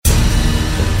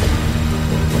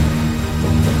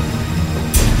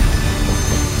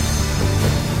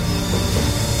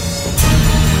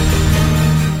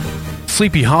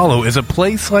Sleepy Hollow is a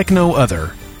place like no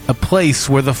other. A place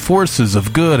where the forces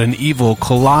of good and evil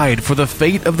collide for the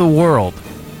fate of the world.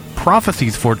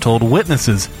 Prophecies foretold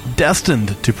witnesses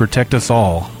destined to protect us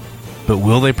all. But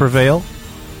will they prevail?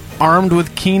 Armed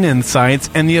with keen insights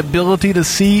and the ability to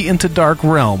see into dark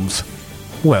realms?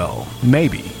 Well,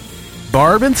 maybe.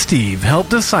 Barb and Steve help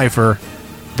decipher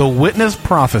The Witness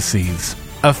Prophecies,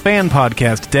 a fan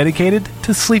podcast dedicated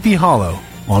to Sleepy Hollow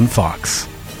on Fox.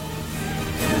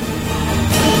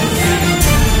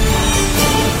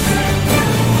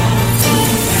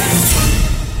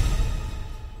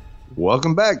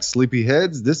 Welcome back,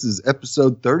 Sleepyheads. This is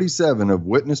episode 37 of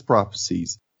Witness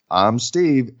Prophecies. I'm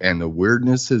Steve, and the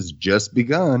weirdness has just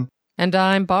begun. And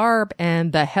I'm Barb,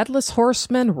 and the Headless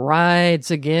Horseman rides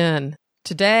again.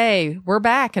 Today, we're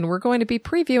back, and we're going to be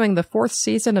previewing the 4th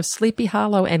season of Sleepy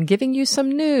Hollow and giving you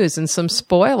some news and some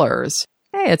spoilers.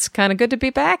 Hey, it's kind of good to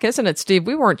be back, isn't it, Steve?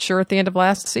 We weren't sure at the end of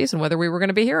last season whether we were going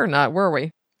to be here or not, were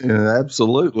we? Yeah,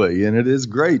 absolutely, and it is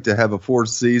great to have a 4th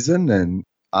season, and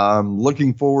I'm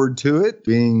looking forward to it,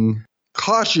 being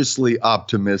cautiously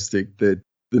optimistic that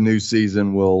the new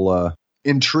season will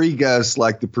intrigue us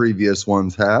like the previous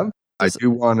ones have. I do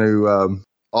want to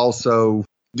also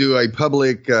do a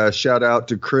public shout out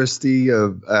to Christy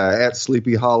of at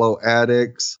Sleepy Hollow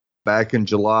Addicts. Back in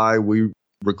July, we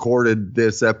recorded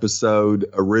this episode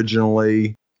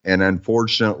originally, and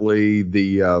unfortunately,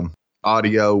 the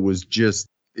audio was just,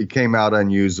 it came out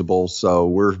unusable. So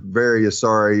we're very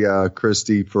sorry,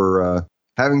 Christy, for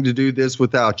having to do this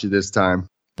without you this time.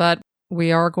 But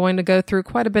we are going to go through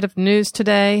quite a bit of news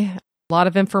today. A lot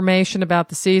of information about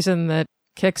the season that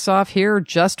kicks off here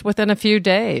just within a few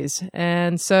days.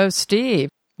 And so, Steve,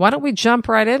 why don't we jump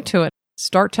right into it?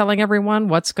 Start telling everyone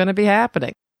what's going to be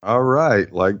happening. All right.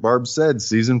 Like Barb said,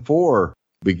 season 4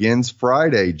 begins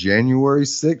Friday, January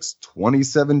 6,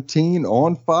 2017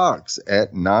 on Fox at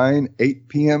 8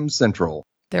 p.m. Central.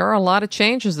 There are a lot of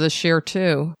changes this year,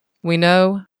 too. We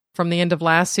know from the end of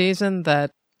last season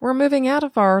that we're moving out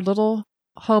of our little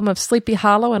home of Sleepy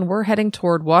Hollow and we're heading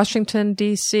toward Washington,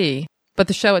 D.C., but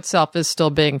the show itself is still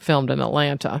being filmed in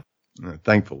Atlanta.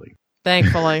 Thankfully.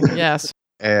 Thankfully, yes.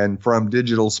 And from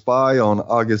Digital Spy on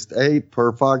August 8th,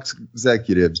 per Fox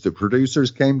executives, the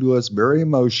producers came to us very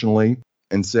emotionally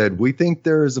and said, "We think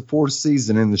there is a 4th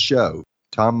season in the show.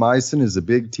 Tom Mison is a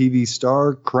big TV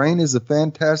star. Crane is a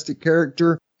fantastic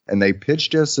character. And they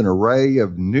pitched us an array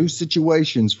of new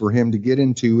situations for him to get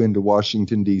into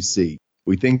Washington, D.C.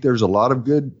 We think there's a lot of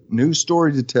good new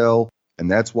story to tell, and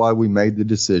that's why we made the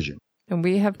decision." And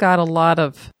we have got a lot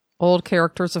of old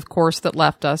characters, of course, that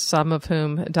left us, some of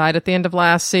whom died at the end of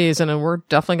last season, and we're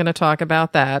definitely going to talk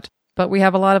about that. But we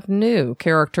have a lot of new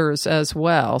characters as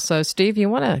well. So, Steve, you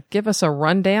want to give us a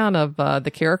rundown of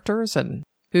the characters and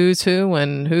who's who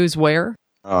and who's where?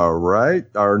 All right.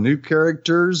 Our new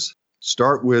characters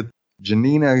start with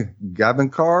Janina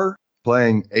Gavankar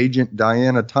playing Agent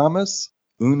Diana Thomas,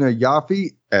 Una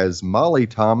Yaffe as Molly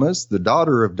Thomas, the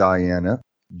daughter of Diana.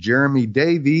 Jeremy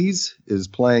Davies is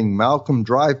playing Malcolm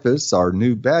Dreyfus, our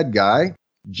new bad guy.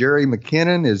 Jerry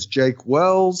McKinnon is Jake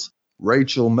Wells.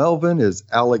 Rachel Melvin is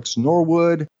Alex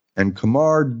Norwood. And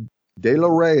Kamar De La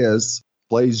Reyes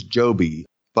plays Joby,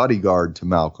 bodyguard to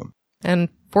Malcolm. And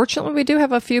fortunately, we do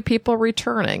have a few people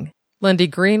returning. Lindy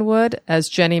Greenwood as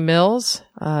Jenny Mills.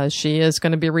 She is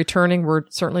going to be returning. We're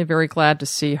certainly very glad to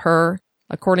see her.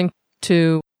 According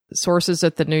to sources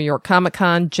at the New York Comic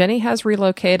Con, Jenny has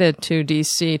relocated to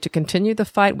D.C. to continue the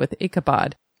fight with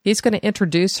Ichabod. He's going to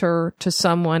introduce her to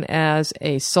someone as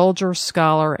a soldier,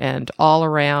 scholar, and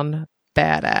all-around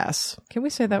badass. Can we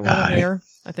say that word on air?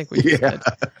 I think we could.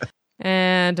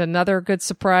 And another good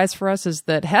surprise for us is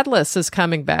that Headless is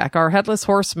coming back. Our Headless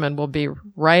Horseman will be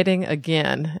riding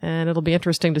again, and it'll be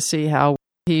interesting to see how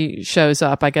he shows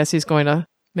up. I guess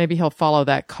maybe he'll follow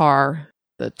that car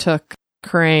that took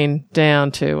Crane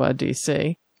down to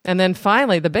D.C. And then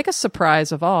finally, the biggest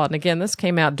surprise of all, and again, this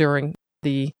came out during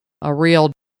the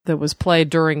reel that was played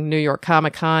during New York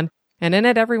Comic Con, and in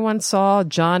it everyone saw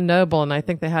John Noble, and I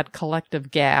think they had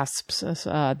collective gasps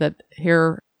that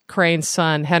here Crane's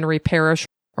son, Henry Parrish,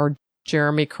 or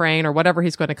Jeremy Crane, or whatever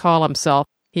he's going to call himself,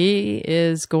 he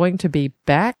is going to be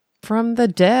back from the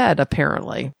dead,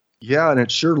 apparently. Yeah, and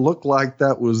it sure looked like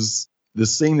that was the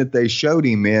scene that they showed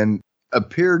him in,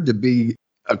 appeared to be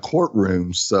a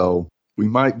courtroom, so we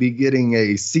might be getting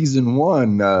a season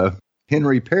 1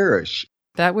 Henry Parrish.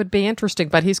 That would be interesting,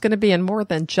 but he's going to be in more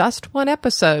than just one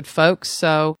episode, folks,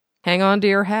 so hang on to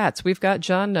your hats. We've got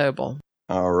John Noble.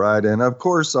 All right, and of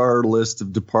course our list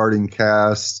of departing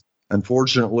cast.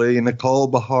 Unfortunately,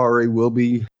 Nicole Beharie will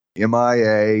be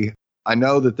MIA. I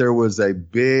know that there was a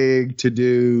big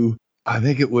to-do I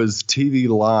think it was TV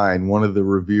Line, one of the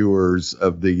reviewers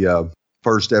of the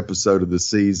first episode of the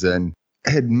season,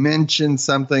 had mentioned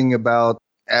something about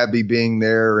Abby being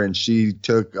there, and she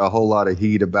took a whole lot of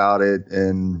heat about it.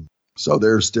 And so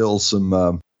there's still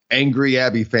some angry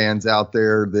Abby fans out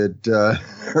there that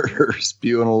are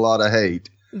spewing a lot of hate.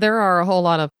 There are a whole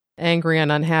lot of angry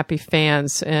and unhappy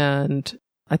fans, and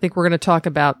I think we're going to talk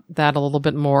about that a little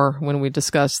bit more when we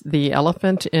discuss the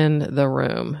elephant in the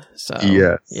room. So,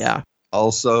 yes. Yeah.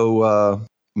 Also,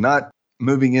 not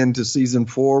moving into season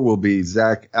 4 will be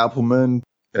Zach Appleman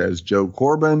as Joe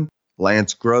Corbin,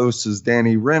 Lance Gross as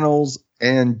Danny Reynolds,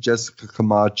 and Jessica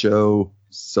Camacho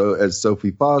as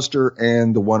Sophie Foster,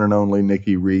 and the one and only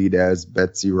Nikki Reed as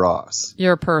Betsy Ross.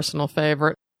 Your personal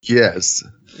favorite. Yes.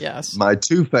 Yes. My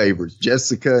 2 favorites,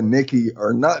 Jessica and Nikki,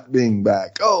 are not being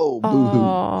back. Oh,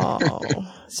 boo-hoo.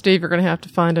 Oh, Steve, you're going to have to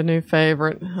find a new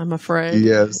favorite, I'm afraid.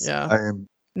 Yes, yeah. I am.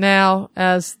 Now,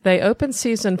 as they open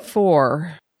season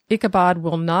 4, Ichabod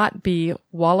will not be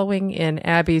wallowing in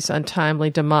Abby's untimely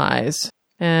demise,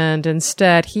 and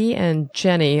instead he and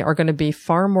Jenny are going to be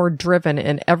far more driven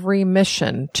in every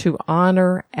mission to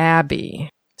honor Abby.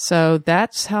 So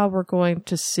that's how we're going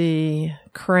to see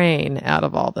Crane out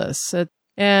of all this.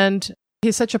 And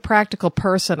he's such a practical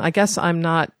person. I guess I'm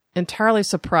not entirely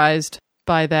surprised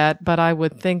by that, but I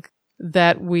would think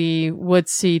that we would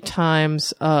see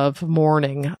times of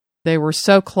mourning. They were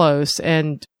so close,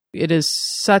 and it is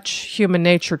such human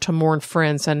nature to mourn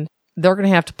friends, and they're going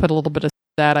to have to put a little bit of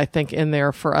that, I think, in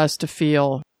there for us to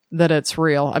feel that it's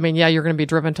real. I mean, yeah, you're going to be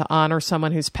driven to honor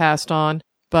someone who's passed on,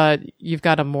 but you've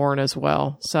got to mourn as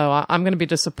well. So I'm going to be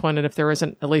disappointed if there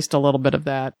isn't at least a little bit of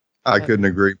that. I couldn't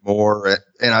agree more.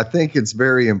 And I think it's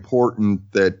very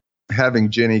important that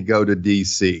having Jenny go to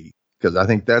DC, because I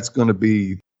think that's going to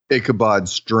be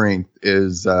Ichabod's strength,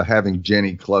 is having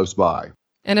Jenny close by.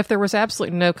 And if there was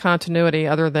absolutely no continuity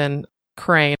other than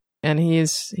Crane, and he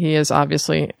is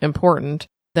obviously important,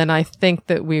 then I think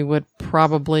that we would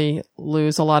probably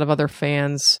lose a lot of other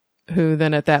fans who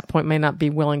then at that point may not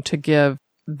be willing to give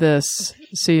this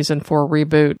season 4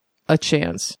 reboot a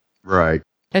chance. Right.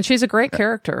 And she's a great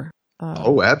character.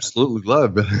 Oh, absolutely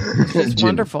love She's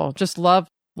wonderful. Just love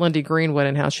Lindy Greenwood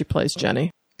and how she plays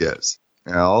Jenny. Yes.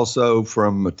 Now, also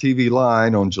from TV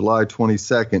Line on July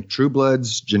 22nd, True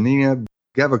Blood's Janina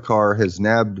Gavankar has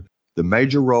nabbed the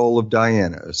major role of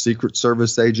Diana, a Secret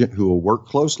Service agent who will work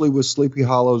closely with Sleepy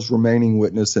Hollow's remaining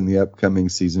witness in the upcoming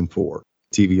season 4.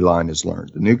 TV Line has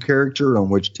learned. The new character, on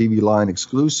which TV Line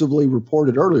exclusively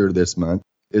reported earlier this month,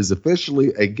 is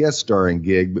officially a guest starring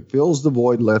gig, but fills the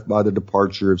void left by the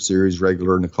departure of series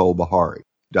regular Nicole Bahari.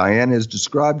 Diana is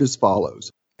described as follows: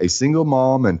 a single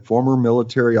mom and former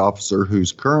military officer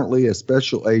who's currently a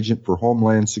special agent for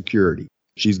Homeland Security.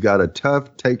 She's got a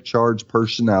tough, take-charge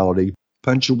personality,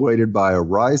 punctuated by a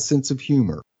wry sense of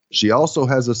humor. She also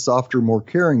has a softer, more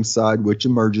caring side, which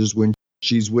emerges when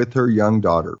she's with her young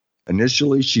daughter.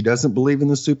 Initially, she doesn't believe in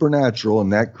the supernatural,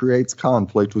 and that creates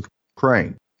conflict with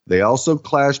Crane. They also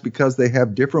clash because they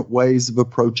have different ways of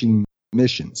approaching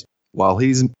missions. While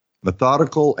he's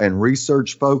methodical and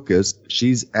research-focused,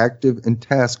 she's active and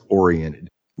task-oriented,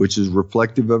 which is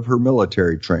reflective of her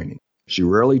military training. She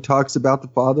rarely talks about the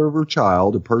father of her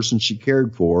child, a person she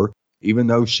cared for, even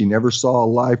though she never saw a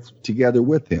life together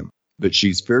with him. But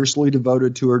she's fiercely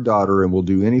devoted to her daughter and will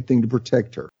do anything to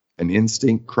protect her, an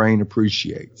instinct Crane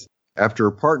appreciates. After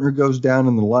her partner goes down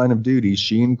in the line of duty,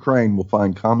 she and Crane will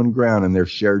find common ground in their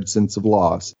shared sense of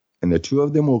loss, and the two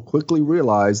of them will quickly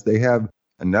realize they have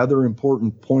another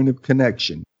important point of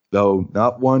connection, though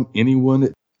not one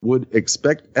anyone would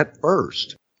expect at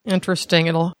first. Interesting.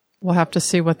 We'll have to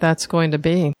see what that's going to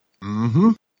be.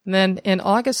 Mm-hmm. And then in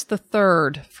August the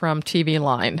 3rd from TV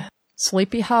Line,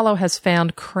 Sleepy Hollow has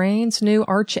found Crane's new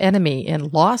archenemy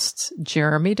in Lost's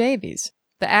Jeremy Davies.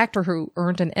 The actor who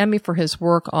earned an Emmy for his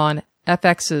work on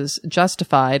FX's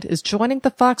Justified is joining the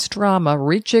Fox drama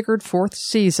rejiggered 4th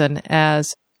season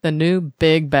as the new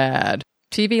big bad.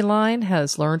 TV Line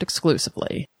has learned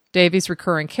exclusively. Davies'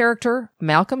 recurring character,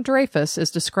 Malcolm Dreyfus, is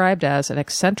described as an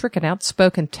eccentric and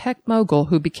outspoken tech mogul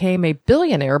who became a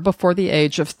billionaire before the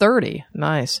age of 30.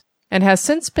 Nice. And has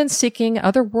since been seeking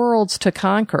other worlds to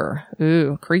conquer.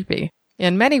 Ooh, creepy.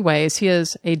 In many ways, he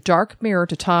is a dark mirror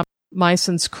to Tom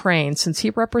Mison's Crane, since he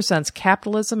represents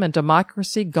capitalism and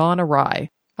democracy gone awry,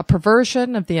 a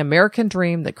perversion of the American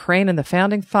dream that Crane and the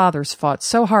Founding Fathers fought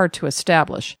so hard to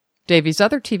establish. Davies'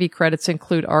 other TV credits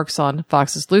include arcs on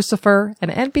Fox's Lucifer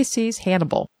and NBC's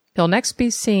Hannibal. He'll next be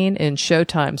seen in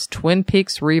Showtime's Twin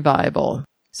Peaks revival.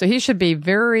 So he should be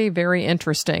very, very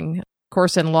interesting. Of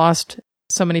course, in Lost,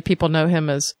 so many people know him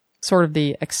as sort of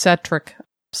the eccentric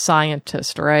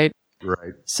scientist, right?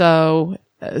 Right. So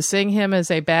seeing him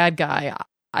as a bad guy,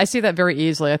 I see that very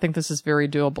easily. I think this is very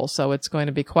doable. So it's going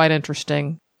to be quite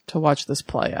interesting to watch this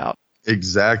play out.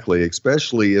 Exactly,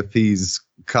 especially if he's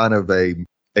kind of a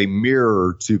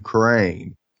mirror to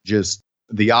Crane, just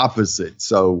the opposite.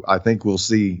 So I think we'll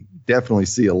definitely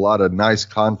see a lot of nice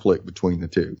conflict between the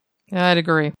two. Yeah, I'd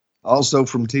agree. Also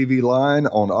from TV Line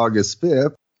on August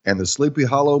 5th, and the Sleepy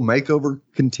Hollow makeover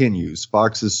continues.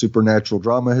 Fox's supernatural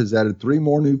drama has added 3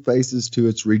 more new faces to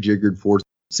its rejiggered 4th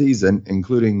season,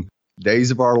 including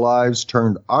Days of Our Lives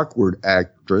turned awkward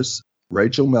actress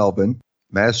Rachel Melvin,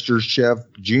 Master Chef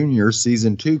Junior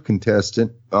Season 2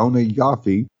 contestant Ona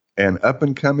Yaffe, and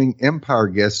up-and-coming Empire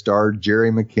guest star Jerry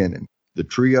McKinnon. The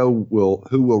trio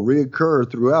who will reoccur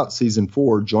throughout Season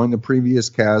 4 join the previous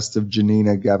cast of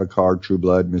Janina Gavacar, True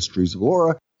Blood, Mysteries of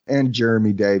Laura, and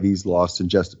Jeremy Davies, Lost and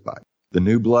Justified. The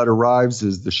new blood arrives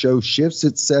as the show shifts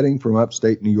its setting from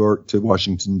upstate New York to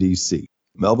Washington, D.C.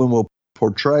 Melvin will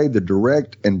portray the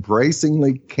direct and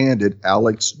bracingly candid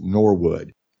Alex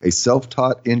Norwood, a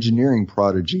self-taught engineering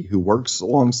prodigy who works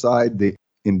alongside the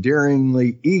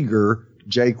endearingly eager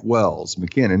Jake Wells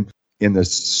McKinnon in the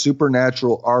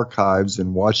Supernatural Archives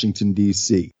in Washington,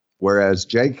 D.C. Whereas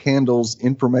Jake handles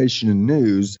information and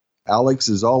news, Alex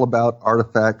is all about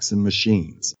artifacts and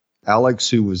machines. Alex,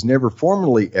 who was never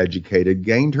formally educated,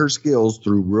 gained her skills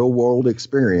through real-world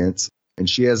experience, and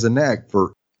she has a knack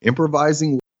for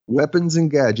improvising weapons and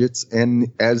gadgets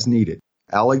and as needed.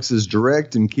 Alex is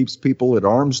direct and keeps people at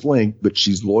arm's length, but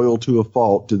she's loyal to a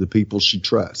fault to the people she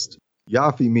trusts.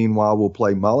 Yaffe, meanwhile, will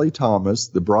play Molly Thomas,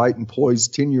 the bright and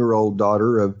poised 10-year-old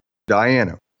daughter of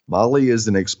Diana. Molly is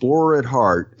an explorer at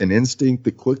heart, an instinct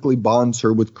that quickly bonds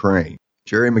her with Crane.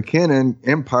 Jerry McKinnon,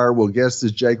 Empire, will guest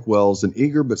as Jake Wells, an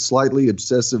eager but slightly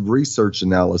obsessive research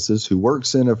analyst who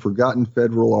works in a forgotten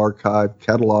federal archive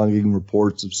cataloging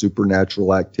reports of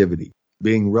supernatural activity.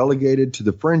 Being relegated to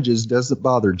the fringes doesn't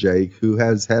bother Jake, who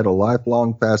has had a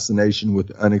lifelong fascination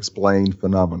with unexplained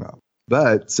phenomena.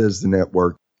 But, says the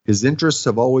network, his interests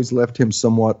have always left him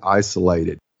somewhat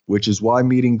isolated, which is why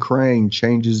meeting Crane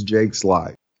changes Jake's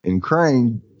life. In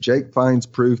Crane, Jake finds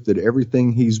proof that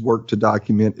everything he's worked to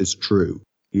document is true.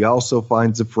 He also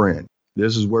finds a friend.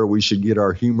 This is where we should get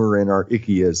our humor and our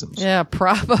icky-isms. Yeah,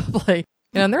 probably.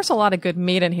 And there's a lot of good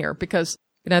meat in here because,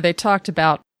 they talked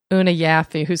about Una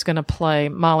Yaffe, who's going to play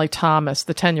Molly Thomas,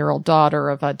 the 10-year-old daughter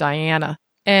of Diana.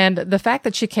 And the fact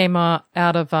that she came out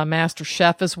of Master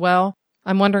Chef as well,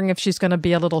 I'm wondering if she's going to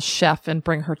be a little chef and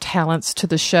bring her talents to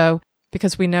the show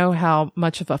because we know how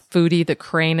much of a foodie that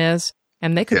Crane is.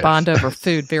 And they could bond over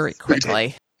food very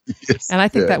quickly. Yes, and I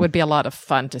think that would be a lot of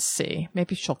fun to see.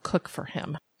 Maybe she'll cook for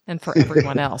him and for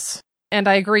everyone else. And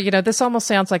I agree, this almost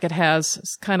sounds like it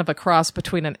has kind of a cross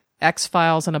between an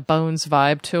X-Files and a Bones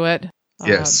vibe to it.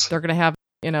 Yes. They're going to have,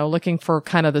 looking for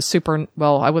kind of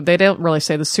the they don't really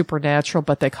say the supernatural,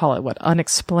 but they call it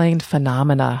unexplained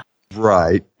phenomena.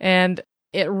 Right. And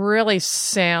it really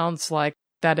sounds like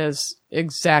that is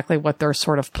exactly what they're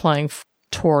sort of playing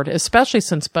toward, especially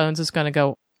since Bones is going to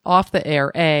go off the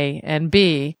air, A, and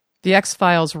B, the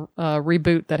X-Files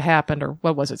reboot that happened, or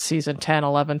what was it, season 10,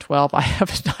 11, 12, I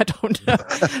don't know,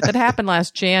 that happened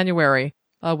last January,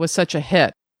 was such a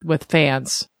hit with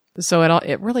fans. So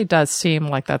it really does seem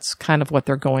like that's kind of what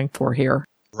they're going for here.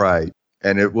 Right.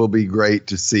 And it will be great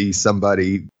to see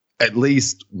somebody, at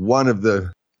least one of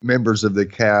the members of the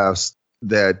cast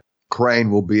that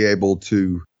Crane will be able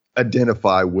to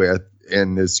identify with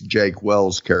in this Jake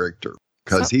Wells character,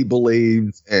 because he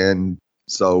believes, and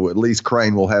so at least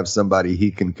Crane will have somebody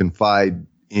he can confide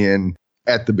in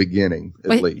at the beginning,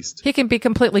 at least. He can be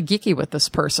completely geeky with this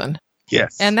person.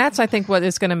 Yes. And that's, I think, what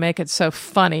is going to make it so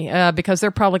funny, because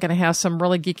they're probably going to have some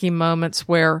really geeky moments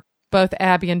where both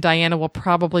Abby and Diana will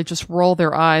probably just roll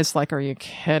their eyes like, are you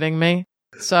kidding me?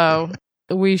 So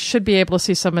we should be able to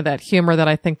see some of that humor that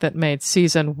I think that made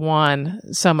season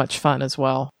 1 so much fun as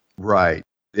well. Right.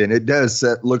 And it does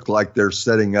look like they're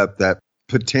setting up that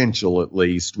potential, at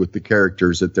least, with the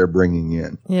characters that they're bringing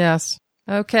in. Yes.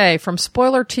 Okay, from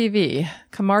Spoiler TV,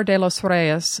 Camar de los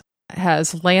Reyes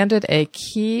has landed a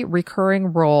key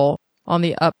recurring role on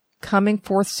the upcoming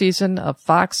 4th season of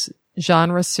Fox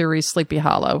genre series Sleepy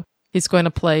Hollow. He's going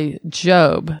to play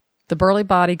Job, the burly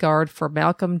bodyguard for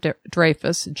Malcolm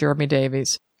Dreyfus, Jeremy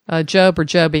Davies. Job, or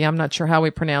Joby, I'm not sure how we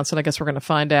pronounce it, I guess we're going to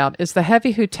find out, is the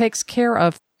heavy who takes care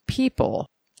of people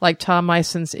like Tom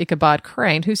Mison's Ichabod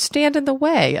Crane, who stand in the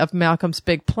way of Malcolm's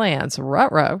big plans.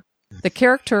 Ruh-roh. The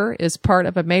character is part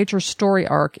of a major story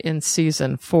arc in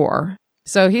season 4.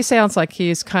 So he sounds like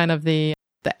he's kind of the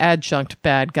adjunct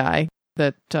bad guy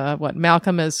that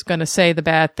Malcolm is going to say the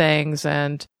bad things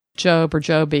and Job or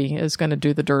Joby is going to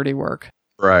do the dirty work.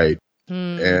 Right.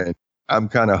 And I'm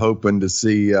kind of hoping to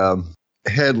see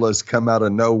Headless come out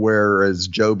of nowhere as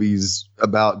Joby's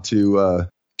about to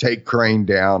take Crane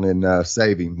down and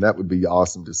save him. That would be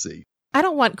awesome to see. I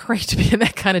don't want Crane to be in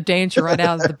that kind of danger right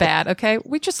out of the bat. Okay,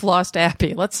 we just lost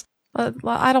Appy.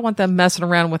 I don't want them messing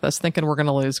around with us thinking we're going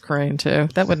to lose Crane too.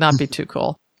 That would not be too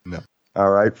cool. No. All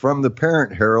right. From the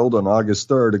Parent Herald on August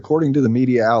 3rd, according to the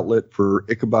media outlet for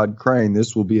Ichabod Crane,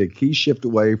 this will be a key shift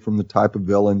away from the type of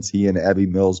villains he and Abby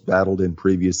Mills battled in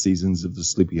previous seasons of the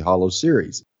Sleepy Hollow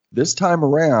series. This time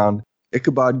around,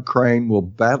 Ichabod Crane will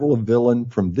battle a villain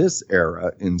from this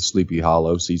era in Sleepy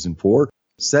Hollow Season 4,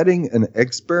 setting an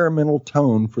experimental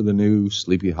tone for the new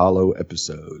Sleepy Hollow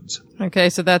episodes. Okay,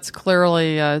 so that's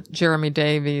clearly Jeremy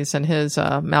Davies and his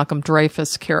Malcolm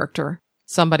Dreyfus character,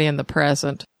 somebody in the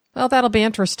present. Well, that'll be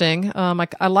interesting.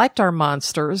 I liked our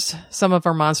monsters. Some of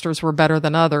our monsters were better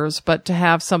than others, but to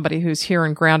have somebody who's here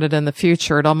and grounded in the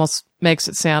future, it almost makes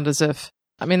it sound as if,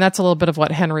 that's a little bit of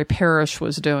what Henry Parrish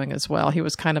was doing as well. He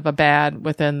was kind of a bad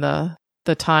within the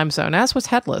time zone, as was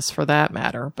Headless for that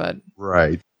matter. But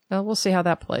right. Well, we'll see how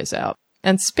that plays out.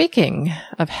 And speaking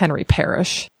of Henry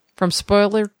Parrish, from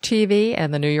Spoiler TV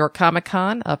and the New York Comic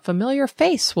Con, a familiar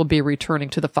face will be returning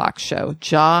to the Fox show,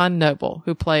 John Noble,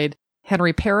 who played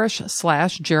Henry Parrish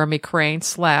 / Jeremy Crane /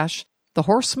 the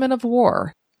Horseman of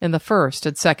War in the first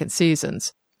and second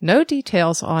seasons. No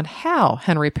details on how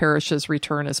Henry Parrish's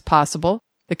return is possible.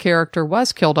 The character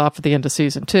was killed off at the end of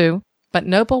season 2, but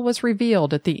Noble was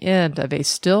revealed at the end of a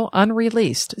still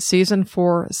unreleased season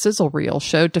 4 sizzle reel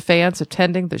showed to fans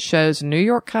attending the show's New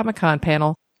York Comic Con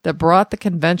panel that brought the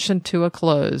convention to a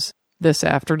close this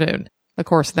afternoon. Of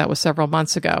course, that was several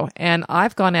months ago. And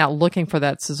I've gone out looking for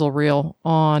that sizzle reel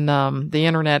on the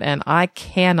internet, and I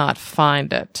cannot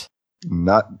find it.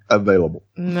 Not available.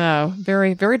 No,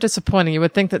 very, very disappointing. You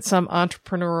would think that some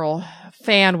entrepreneurial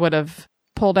fan would have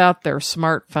pulled out their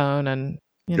smartphone and,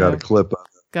 got a clip of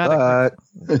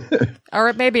it. Or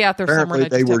it may be out there somewhere.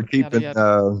 Apparently, they were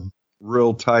keeping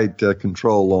real tight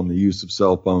control on the use of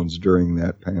cell phones during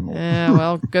that panel. Yeah,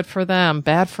 well, good for them.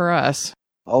 Bad for us.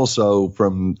 Also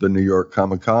from the New York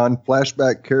Comic Con,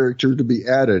 flashback character to be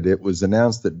added. It was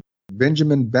announced that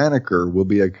Benjamin Banneker will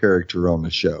be a character on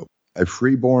the show. A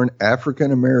freeborn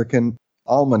African-American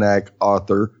almanac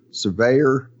author,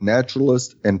 surveyor,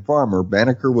 naturalist, and farmer,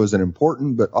 Banneker was an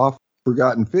important but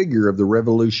oft-forgotten figure of the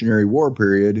Revolutionary War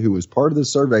period who was part of the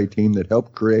survey team that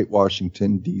helped create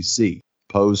Washington, D.C.,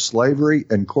 opposed slavery,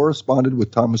 and corresponded with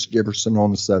Thomas Jefferson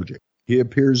on the subject. He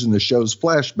appears in the show's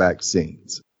flashback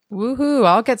scenes. Woohoo,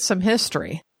 I'll get some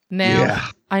history. Now, yeah.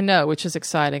 I know, which is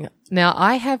exciting. Now,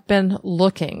 I have been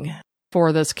looking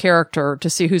for this character to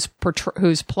see who's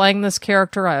playing this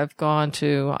character. I have gone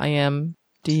to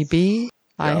IMDb.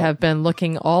 I have been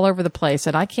looking all over the place,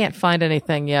 and I can't find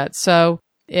anything yet. So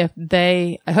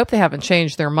I hope they haven't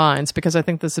changed their minds, because I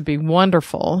think this would be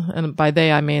wonderful. And by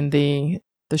they, I mean the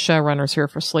showrunners here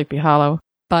for Sleepy Hollow.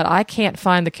 But I can't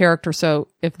find the character. So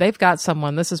if they've got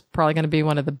someone, this is probably going to be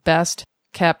one of the best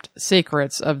kept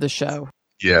secrets of the show.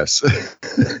 Yes.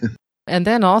 And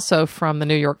then also from the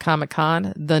New York Comic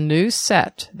Con, the new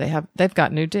set. They've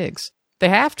got new digs. They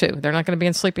have to. They're not going to be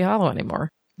in Sleepy Hollow anymore.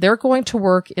 They're going to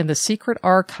work in the secret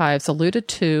archives alluded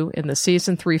to in the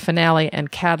season 3 finale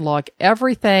and catalog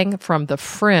everything from the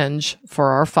fringe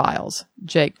for our files,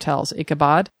 Jake tells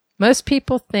Ichabod. Most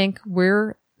people think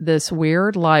we're this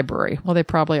weird library. Well, they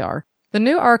probably are. The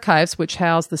new archives, which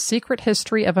house the secret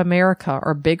history of America,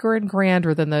 are bigger and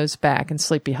grander than those back in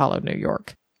Sleepy Hollow, New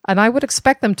York. And I would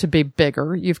expect them to be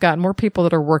bigger. You've got more people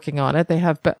that are working on it. They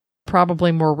have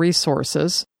probably more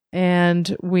resources.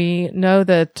 And we know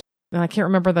that, I can't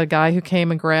remember the guy who came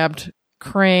and grabbed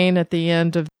Crane at the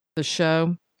end of the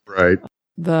show. Right.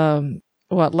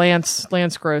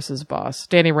 Lance Gross's boss,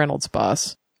 Danny Reynolds'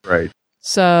 boss. Right.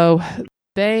 So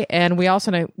we believe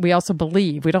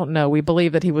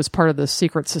that he was part of the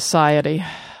secret society.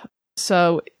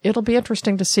 So it'll be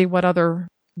interesting to see what other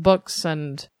books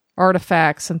and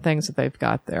artifacts and things that they've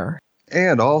got there.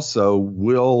 And also,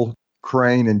 will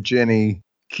Crane and Jenny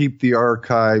keep the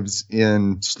archives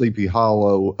in Sleepy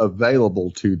Hollow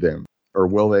available to them? Or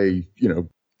will they,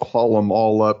 haul them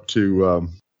all up to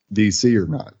DC or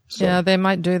not? So. Yeah, they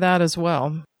might do that as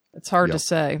well. It's hard to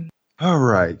say. All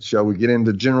right. Shall we get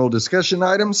into general discussion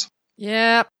items?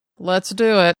 Yep. Let's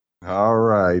do it. All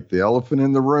right. The elephant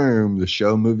in the room, the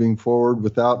show moving forward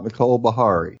without Nicole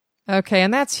Beharie. Okay,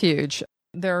 and that's huge.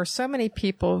 There are so many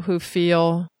people who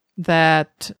feel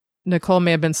that Nicole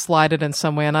may have been slighted in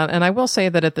some way. And I will say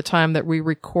that at the time that we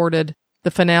recorded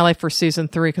the finale for season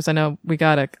 3, because I know we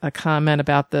got a comment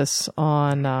about this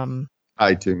on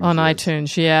iTunes. On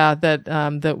iTunes, yeah,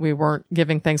 that we weren't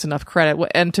giving things enough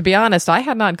credit. And to be honest, I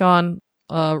had not gone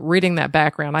reading that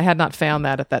background. I had not found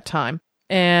that at that time.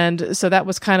 And so that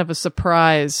was kind of a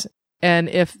surprise. And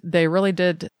if they really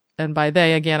did, and by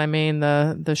they, again, I mean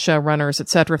the showrunners, et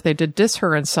cetera, if they did diss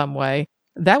her in some way,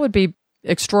 that would be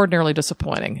extraordinarily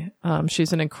disappointing.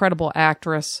 She's an incredible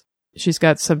actress. She's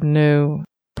got some new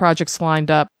projects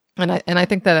lined up. And I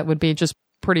think that it would be just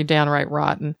pretty downright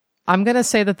rotten. I'm going to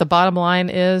say that the bottom line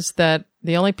is that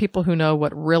the only people who know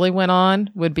what really went on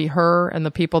would be her and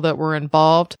the people that were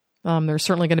involved. There's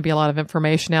certainly going to be a lot of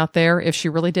information out there. If she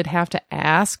really did have to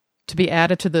ask to be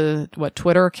added to the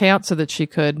Twitter account so that she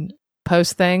could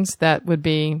post things, that would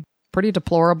be pretty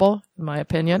deplorable, in my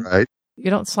opinion. Right. You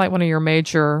don't slight one of your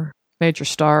major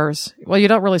stars. Well, you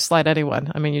don't really slight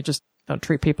anyone. I mean, you just don't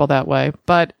treat people that way.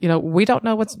 But, we don't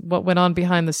know what went on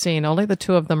behind the scene. Only the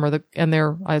two of them and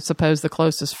they're, I suppose, the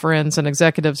closest friends and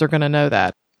executives are going to know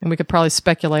that. And we could probably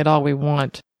speculate all we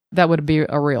want. That would be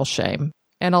a real shame.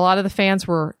 And a lot of the fans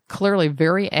were clearly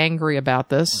very angry about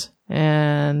this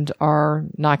and are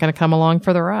not going to come along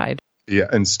for the ride. Yeah,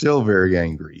 and still very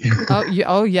angry.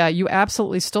 Oh, yeah, you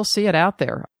absolutely still see it out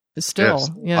there. Still,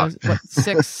 yes.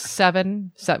 6,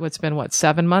 7, it's been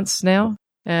 7 months now?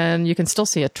 And you can still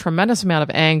see a tremendous amount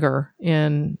of anger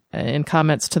in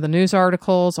comments to the news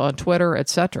articles, on Twitter,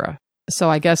 etc. So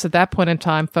I guess at that point in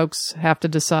time, folks have to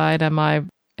decide, am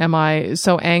I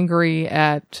so angry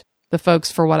at the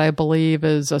folks for what I believe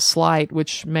is a slight,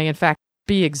 which may in fact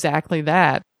be exactly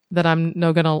that I'm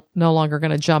no longer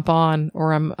going to jump on,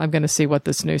 or I'm going to see what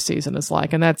this new season is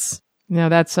like. And that's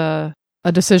a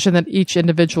decision that each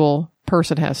individual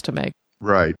person has to make.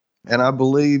 Right. And I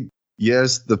believe,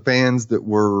 yes, the fans that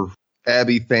were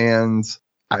Abby fans,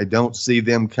 I don't see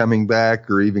them coming back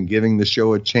or even giving the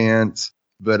show a chance.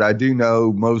 But I do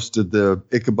know most of the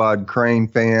Ichabod Crane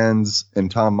fans and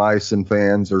Tom Mison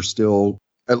fans are still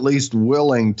at least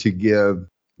willing to give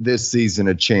this season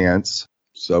a chance.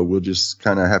 So we'll just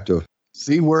kind of have to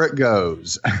see where it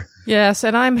goes. Yes,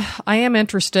 and I am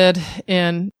interested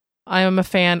in, I am a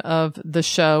fan of the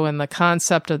show and the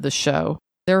concept of the show.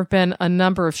 There have been a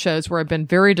number of shows where I've been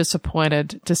very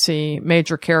disappointed to see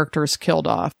major characters killed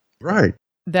off. Right.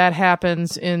 That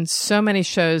happens in so many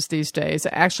shows these days.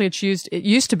 Actually, it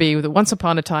used to be that once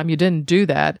upon a time you didn't do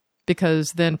that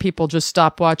because then people just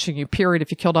stopped watching you, period, if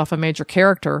you killed off a major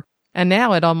character. And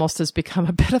now it almost has become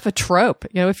a bit of a trope.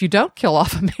 If you don't kill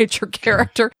off a major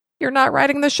character, you're not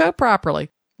writing the show properly,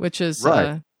 which is...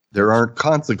 Right. There aren't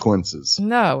consequences.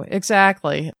 No,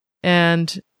 exactly.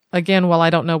 And again, while I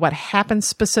don't know what happened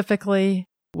specifically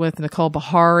with Nicole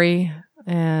Beharie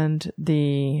and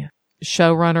the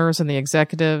showrunners and the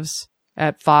executives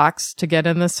at Fox to get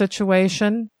in this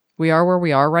situation, we are where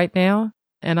we are right now.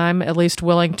 And I'm at least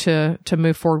willing to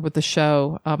move forward with the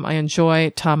show. I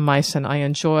enjoy Tom Mison. I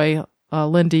enjoy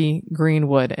Lindy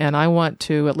Greenwood. And I want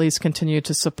to at least continue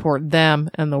to support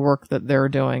them and the work that they're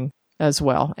doing as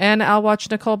well. And I'll watch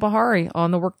Nicole Beharie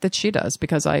on the work that she does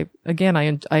because I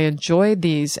enjoy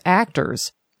these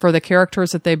actors for the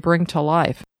characters that they bring to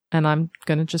life. And I'm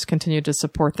going to just continue to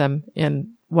support them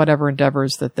in whatever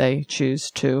endeavors that they choose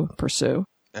to pursue.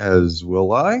 As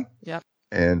will I. Yep.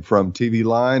 And from TV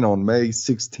Line on May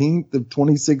 16th of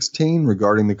 2016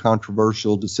 regarding the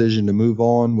controversial decision to move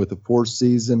on with the fourth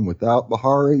season without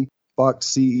Beharie, Fox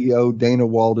CEO Dana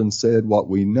Walden said, "What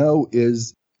we know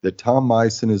is that Tom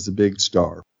Mison is a big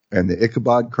star, and the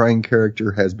Ichabod Crane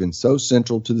character has been so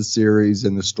central to the series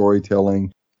and the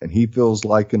storytelling, and he feels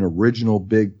like an original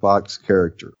big Fox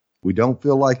character. We don't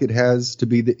feel like it has to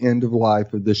be the end of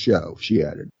life of the show," she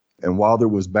added. And while there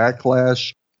was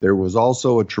backlash, there was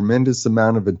also a tremendous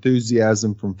amount of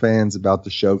enthusiasm from fans about the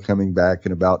show coming back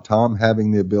and about Tom having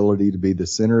the ability to be the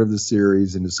center of the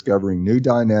series and discovering new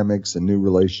dynamics and new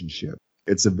relationships.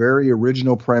 It's a very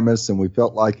original premise, and we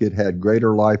felt like it had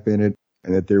greater life in it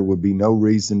and that there would be no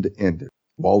reason to end it.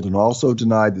 Walden also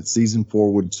denied that season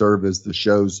 4 would serve as the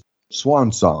show's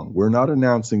swan song. "We're not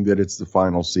announcing that it's the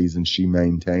final season," she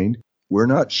maintained. "We're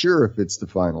not sure if it's the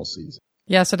final season."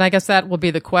 Yes, and I guess that will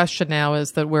be the question now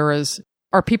is that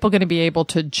are people going to be able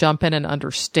to jump in and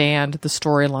understand the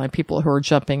storyline, people who are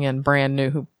jumping in brand new,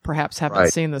 who perhaps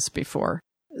haven't seen this before?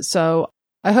 So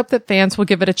I hope that fans will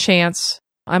give it a chance.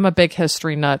 I'm a big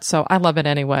history nut, so I love it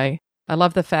anyway. I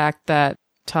love the fact that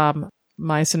Tom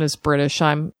Mison is British.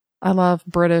 I love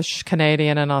British,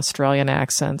 Canadian, and Australian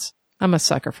accents. I'm a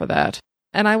sucker for that.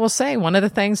 And I will say, one of the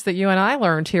things that you and I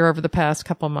learned here over the past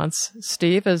couple months,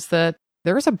 Steve, is that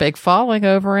there's a big following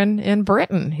over in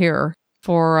Britain here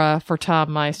for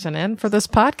Tom Mison and for this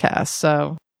podcast.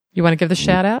 So you want to give the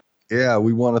shout out? Yeah,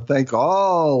 we want to thank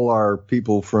all our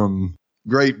people from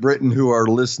Great Britain who are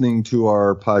listening to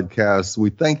our podcast,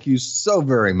 we thank you so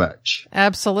very much.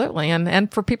 Absolutely.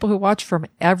 And for people who watch from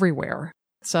everywhere.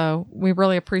 So we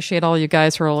really appreciate all you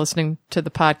guys who are listening to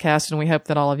the podcast, and we hope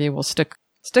that all of you will stick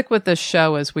with this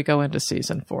show as we go into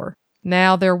season 4.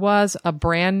 Now, there was a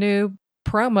brand new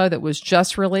promo that was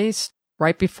just released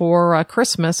right before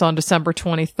Christmas on December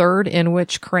 23rd, in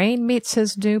which Crane meets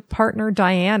his new partner,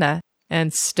 Diana,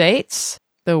 and states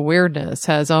the weirdness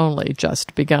has only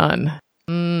just begun.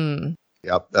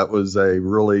 Yep, that was a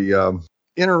really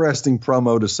interesting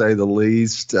promo, to say the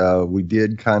least. We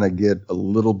did kind of get a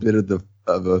little bit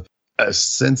of a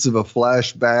sense of a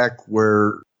flashback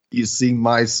where you see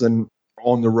Meissen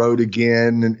on the road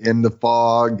again in the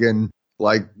fog, and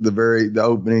like the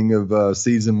opening of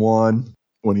season 1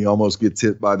 when he almost gets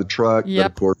hit by the truck. Yep.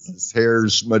 But of course, his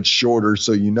hair's much shorter,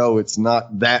 so it's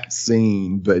not that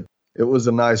scene. But it was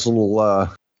a nice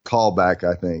little callback,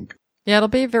 I think. Yeah, it'll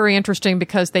be very interesting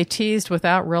because they teased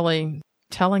without really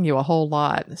telling you a whole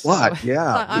lot. So,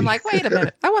 yeah. I'm like, wait a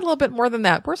minute. I want a little bit more than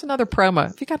that. Where's another promo?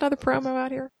 Have you got another promo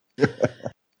out here?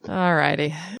 All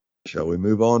righty. Shall we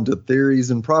move on to theories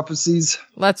and prophecies?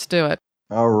 Let's do it.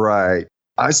 All right.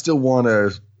 I still want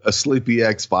a sleepy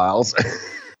X-Files.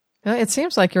 It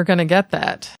seems like you're going to get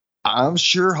that. I'm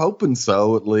sure hoping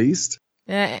so, at least.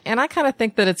 Yeah, and I kind of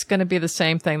think that it's going to be the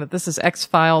same thing, that this is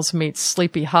X-Files meets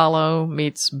Sleepy Hollow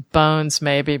meets Bones,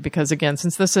 maybe, because again,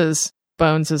 since this is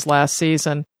Bones' last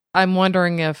season, I'm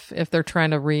wondering if they're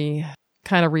trying to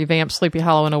revamp Sleepy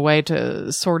Hollow in a way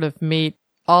to sort of meet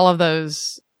all of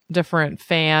those different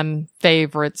fan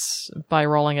favorites by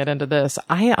rolling it into this.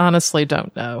 I honestly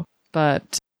don't know,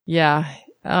 but yeah,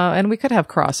 and we could have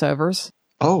crossovers.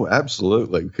 Oh,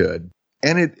 absolutely could.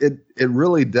 And it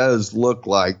really does look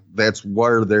like that's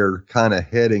where they're kind of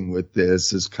heading with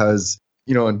this, is because,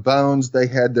 in Bones, they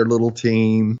had their little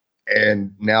team,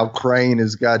 and now Crane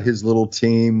has got his little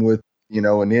team with,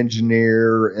 an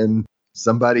engineer and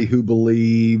somebody who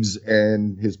believes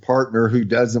and his partner who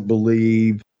doesn't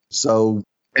believe. So,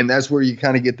 and that's where you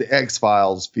kind of get the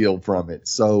X-Files feel from it.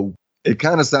 So it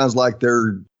kind of sounds like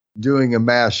they're doing a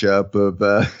mashup of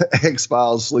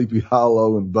X-Files, Sleepy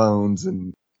Hollow, and Bones,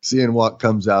 and seeing what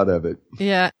comes out of it.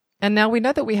 Yeah. And now we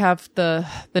know that we have the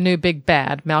new big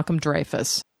bad, Malcolm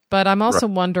Dreyfus. But I'm also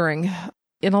wondering,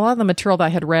 in a lot of the material that I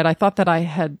had read, I thought that I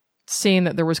had seen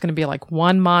that there was going to be like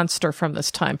one monster from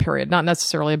this time period, not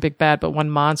necessarily a big bad, but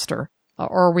one monster.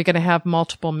 Or are we going to have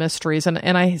multiple mysteries?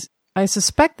 And I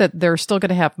suspect that they're still going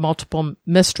to have multiple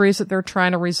mysteries that they're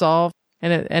trying to resolve.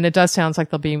 And it does sound like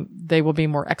they will be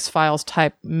more X-Files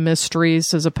type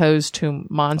mysteries as opposed to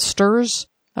monsters.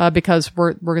 Because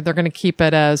they're going to keep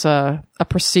it as a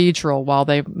procedural while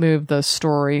they move the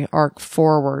story arc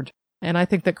forward. And I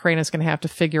think that Crane is going to have to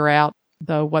figure out,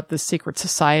 though, what the secret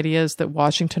society is that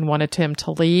Washington wanted him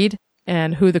to lead,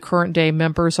 and who the current day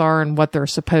members are and what they're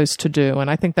supposed to do. And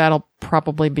I think that'll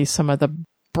probably be some of the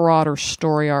broader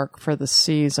story arc for the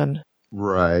season.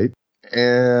 Right.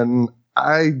 And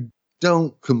I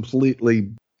don't completely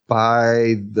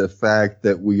buy the fact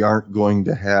that we aren't going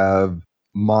to have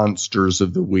monsters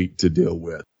of the week to deal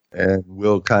with. And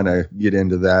we'll kind of get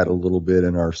into that a little bit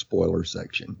in our spoiler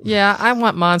section. Yeah, I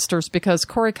want monsters because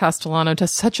Corey Castellano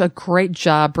does such a great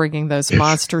job bringing those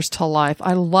monsters to life.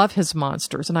 I love his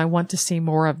monsters, and I want to see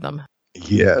more of them.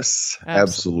 Yes,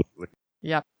 absolutely.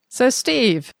 Yep. So,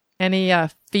 Steve, any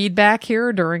feedback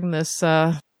here during this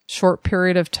short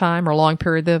period of time, or long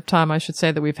period of time, I should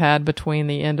say, that we've had between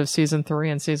the end of season 3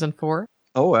 and season 4?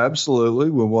 Oh, absolutely.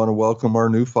 We want to welcome our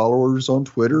new followers on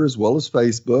Twitter as well as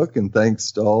Facebook. And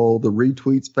thanks to all the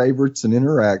retweets, favorites, and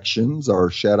interactions. Our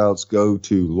shout outs go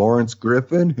to Lawrence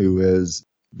Griffin, who has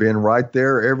been right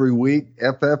there every week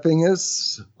FFing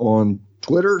us on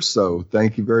Twitter. So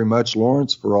thank you very much,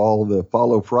 Lawrence, for all the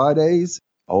Follow Fridays.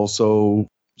 Also,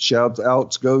 shout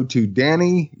outs go to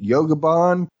Danny,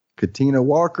 Yogabon, Katina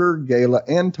Walker, Gayla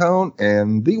Antone,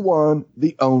 and the one,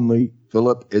 the only,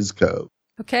 Philip Isco.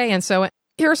 Okay, and so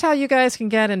here's how you guys can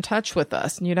get in touch with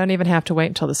us, and you don't even have to wait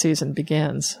until the season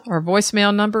begins. Our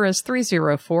voicemail number is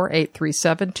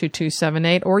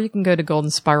 304-837-2278, or you can go to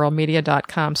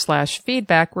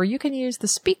goldenspiralmedia.com/feedback, where you can use the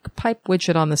SpeakPipe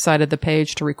widget on the side of the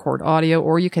page to record audio,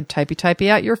 or you can typey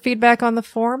out your feedback on the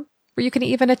form, or you can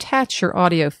even attach your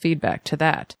audio feedback to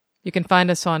that. You can find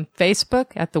us on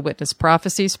Facebook at the Witness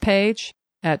Prophecies page.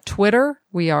 At Twitter,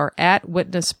 we are at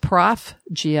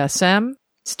WitnessProfGSM.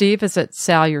 Steve is at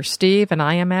Salyer Steve, and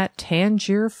I am at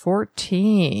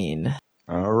Tangier14.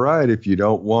 All right. If you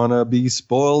don't want to be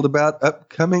spoiled about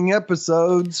upcoming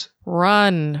episodes,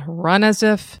 run as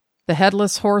if the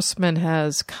Headless Horseman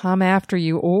has come after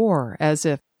you, or as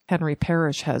if Henry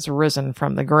Parrish has risen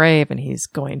from the grave and he's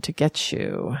going to get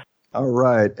you. All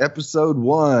right. Episode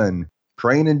 1.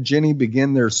 Crane and Jenny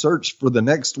begin their search for the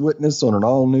next witness on an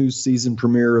all-new season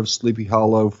premiere of Sleepy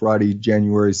Hollow, Friday,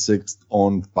 January 6th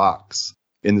on Fox.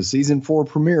 In the season 4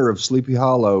 premiere of Sleepy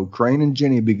Hollow, Crane and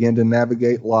Jenny begin to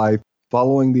navigate life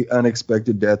following the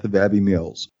unexpected death of Abby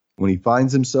Mills. When he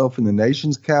finds himself in the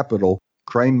nation's capital,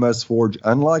 Crane must forge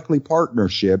unlikely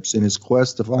partnerships in his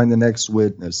quest to find the next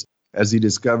witness, as he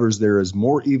discovers there is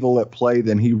more evil at play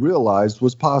than he realized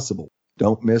was possible.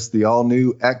 Don't miss the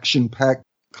all-new action-packed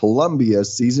Columbia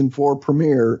Season 4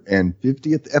 premiere and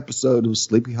 50th episode of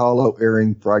Sleepy Hollow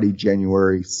airing Friday,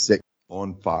 January 6th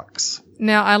on Fox.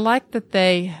 Now, I like that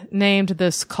they named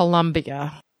this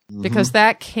Columbia because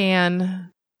that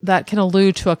can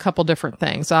allude to a couple different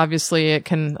things. Obviously, it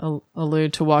can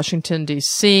allude to Washington,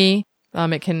 D.C.,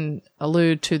 it can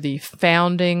allude to the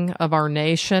founding of our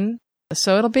nation.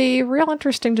 So it'll be real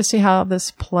interesting to see how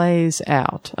this plays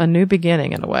out. A new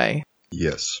beginning, in a way.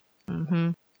 Yes.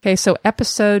 Okay, so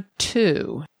episode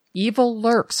 2. Evil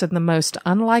lurks in the most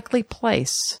unlikely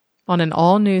place on an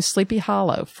all-new Sleepy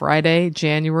Hollow, Friday,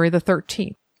 January the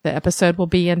 13th. The episode will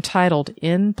be entitled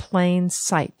In Plain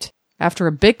Sight. After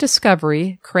a big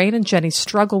discovery, Crane and Jenny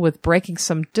struggle with breaking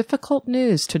some difficult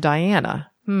news to Diana.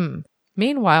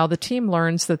 Meanwhile, the team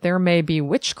learns that there may be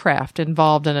witchcraft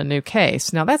involved in a new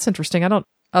case. Now, that's interesting.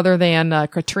 Other than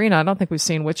Katrina, I don't think we've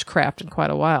seen witchcraft in quite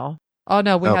a while. Oh,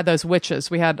 no, we had those witches.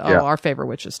 We had our favorite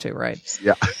witches, too, right?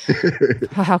 Yeah.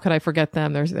 How could I forget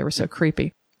them? They were so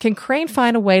creepy. Can Crane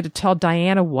find a way to tell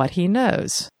Diana what he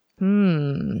knows?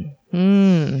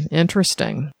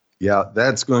 Interesting. Yeah,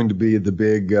 that's going to be the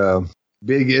big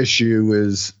issue,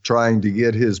 is trying to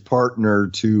get his partner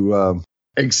to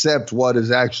accept what is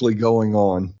actually going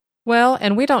on. Well,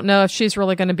 and we don't know if she's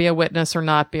really going to be a witness or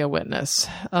not be a witness.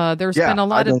 There's been a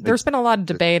lot of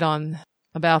debate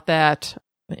about that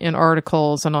in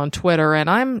articles and on Twitter, and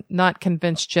I'm not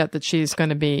convinced yet that she's going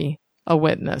to be a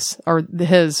witness or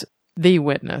the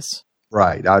witness.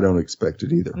 Right. I don't expect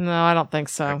it either. No, I don't think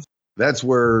so. That's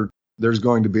where there's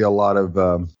going to be a lot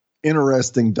of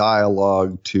interesting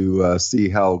dialogue to see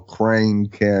how Crane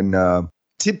can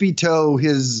tippy-toe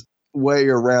his way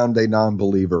around a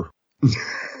non-believer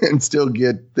and still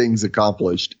get things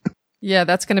accomplished. Yeah,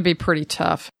 that's going to be pretty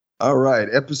tough. All right,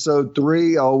 episode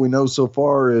 3, all we know so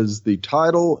far is the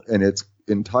title, and it's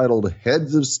entitled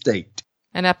Heads of State.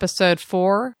 And episode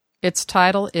 4, its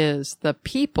title is The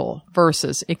People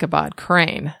versus Ichabod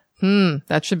Crane.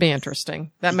 That should be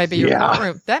interesting. That may be your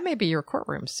courtroom. That may be your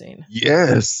courtroom scene.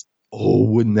 Yes. Oh,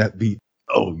 wouldn't that be?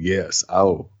 Oh, yes.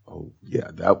 Oh, yeah,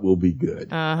 that will be good.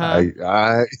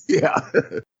 Yeah.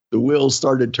 The wheels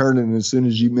started turning as soon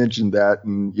as you mentioned that,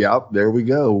 and there we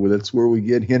go. That's where we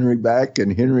get Henry back,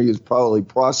 and Henry is probably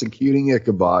prosecuting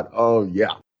Ichabod. Oh,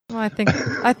 yeah. Well, I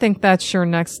think that's your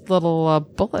next little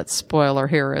bullet spoiler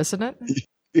here, isn't it?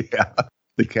 Yeah.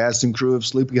 The cast and crew of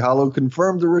Sleepy Hollow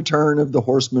confirmed the return of the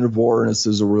Horsemen of War in a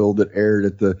sizzle reel that aired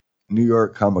at the New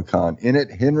York Comic-Con. In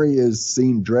it, Henry is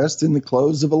seen dressed in the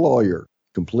clothes of a lawyer,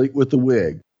 complete with a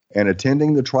wig, and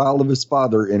attending the trial of his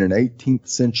father in an 18th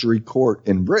century court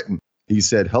in Britain. He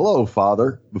said, "Hello,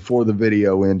 Father," before the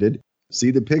video ended.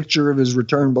 See the picture of his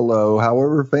return below.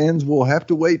 However, fans will have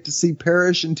to wait to see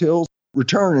Parrish until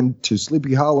return to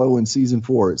Sleepy Hollow in season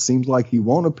 4. It seems like he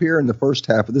won't appear in the first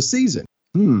half of the season.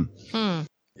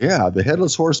 Yeah, the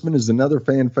Headless Horseman is another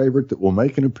fan favorite that will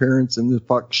make an appearance in the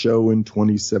Fox show in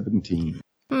 2017.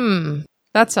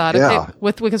 That's odd. Yeah.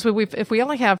 Because if we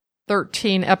only have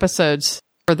 13 episodes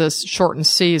for this shortened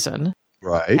season,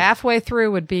 right? Halfway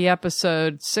through would be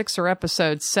episode 6 or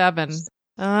episode 7.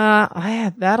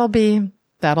 That'll be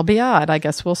odd. I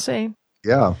guess we'll see.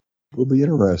 Yeah, will be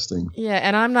interesting. Yeah,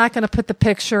 and I'm not going to put the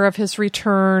picture of his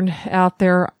return out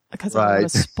there because I don't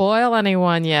want to spoil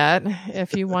anyone yet.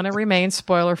 If you want to remain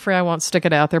spoiler free, I won't stick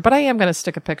it out there. But I am going to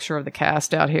stick a picture of the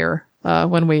cast out here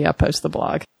when we post the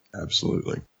blog.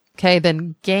 Absolutely. Okay,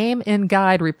 then Game and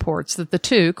Guide reports that the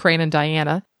two, Crane and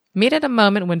Diana, meet at a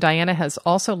moment when Diana has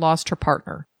also lost her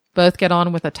partner. Both get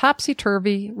on with a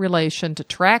topsy-turvy relation to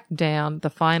track down the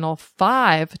final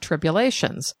 5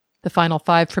 tribulations. The final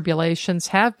 5 tribulations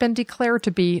have been declared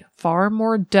to be far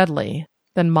more deadly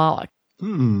than Moloch.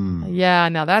 Yeah,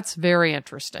 now that's very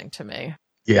interesting to me.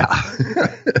 Yeah.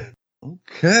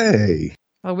 Okay.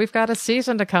 Well, we've got a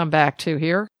season to come back to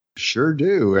here. Sure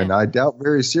do. And I doubt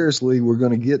very seriously we're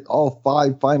going to get all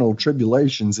 5 final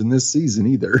tribulations in this season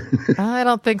either. I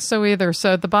don't think so either.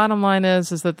 So the bottom line is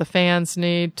that the fans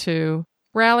need to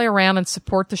rally around and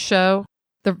support the show.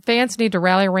 The fans need to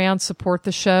rally around, support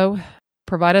the show,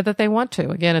 provided that they want to.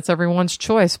 Again, it's everyone's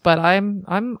choice, but I'm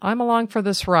along for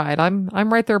this ride. I'm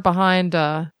right there behind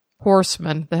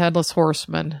Horseman, the Headless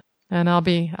Horseman, and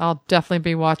I'll definitely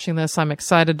be watching this. I'm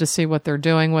excited to see what they're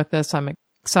doing with this. I'm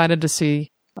excited to see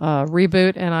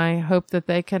reboot, and I hope that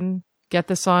they can get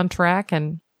this on track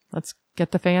and let's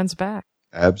get the fans back.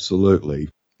 Absolutely.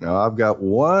 Now, I've got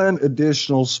one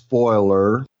additional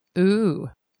spoiler. Ooh.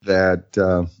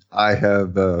 That I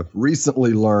have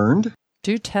recently learned.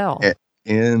 Do tell.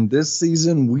 In this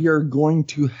season, we are going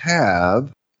to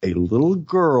have a little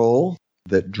girl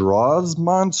that draws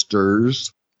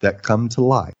monsters that come to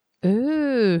life.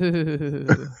 Ooh.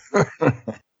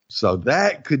 So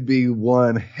that could be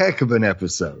one heck of an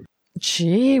episode.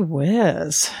 Gee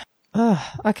whiz.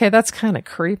 Okay, that's kind of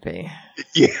creepy.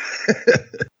 Yeah.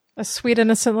 A sweet,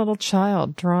 innocent little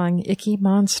child drawing icky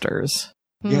monsters.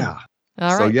 Yeah.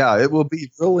 All so right. yeah, it will be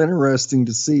real interesting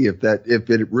to see if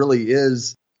it really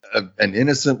is an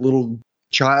innocent little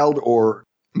child or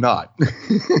not.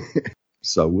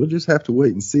 So we'll just have to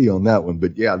wait and see on that one.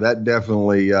 But yeah, that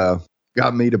definitely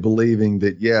got me to believing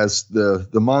that yes, the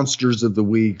monsters of the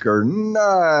week are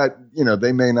not,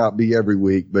 they may not be every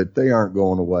week, but they aren't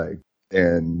going away.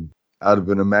 And out of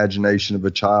an imagination of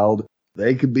a child,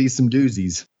 they could be some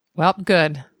doozies. Well,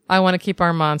 good. I want to keep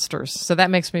our monsters, so that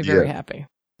makes me very happy.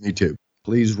 Me too.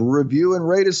 Please review and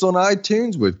rate us on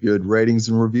iTunes with good ratings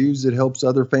and reviews. It helps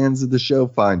other fans of the show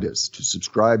find us. To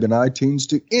subscribe in iTunes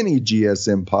to any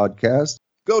GSM podcast,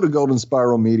 go to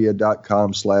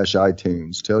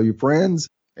goldenspiralmedia.com/iTunes. Tell your friends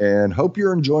and hope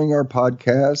you're enjoying our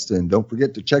podcast. And don't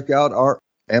forget to check out our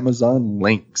Amazon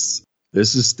links.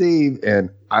 This is Steve, and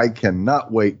I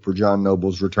cannot wait for John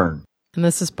Noble's return. And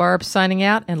this is Barb signing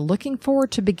out and looking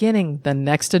forward to beginning the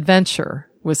next adventure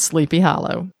with Sleepy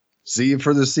Hollow. See you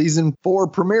for the season 4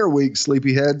 premiere week,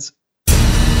 Sleepyheads.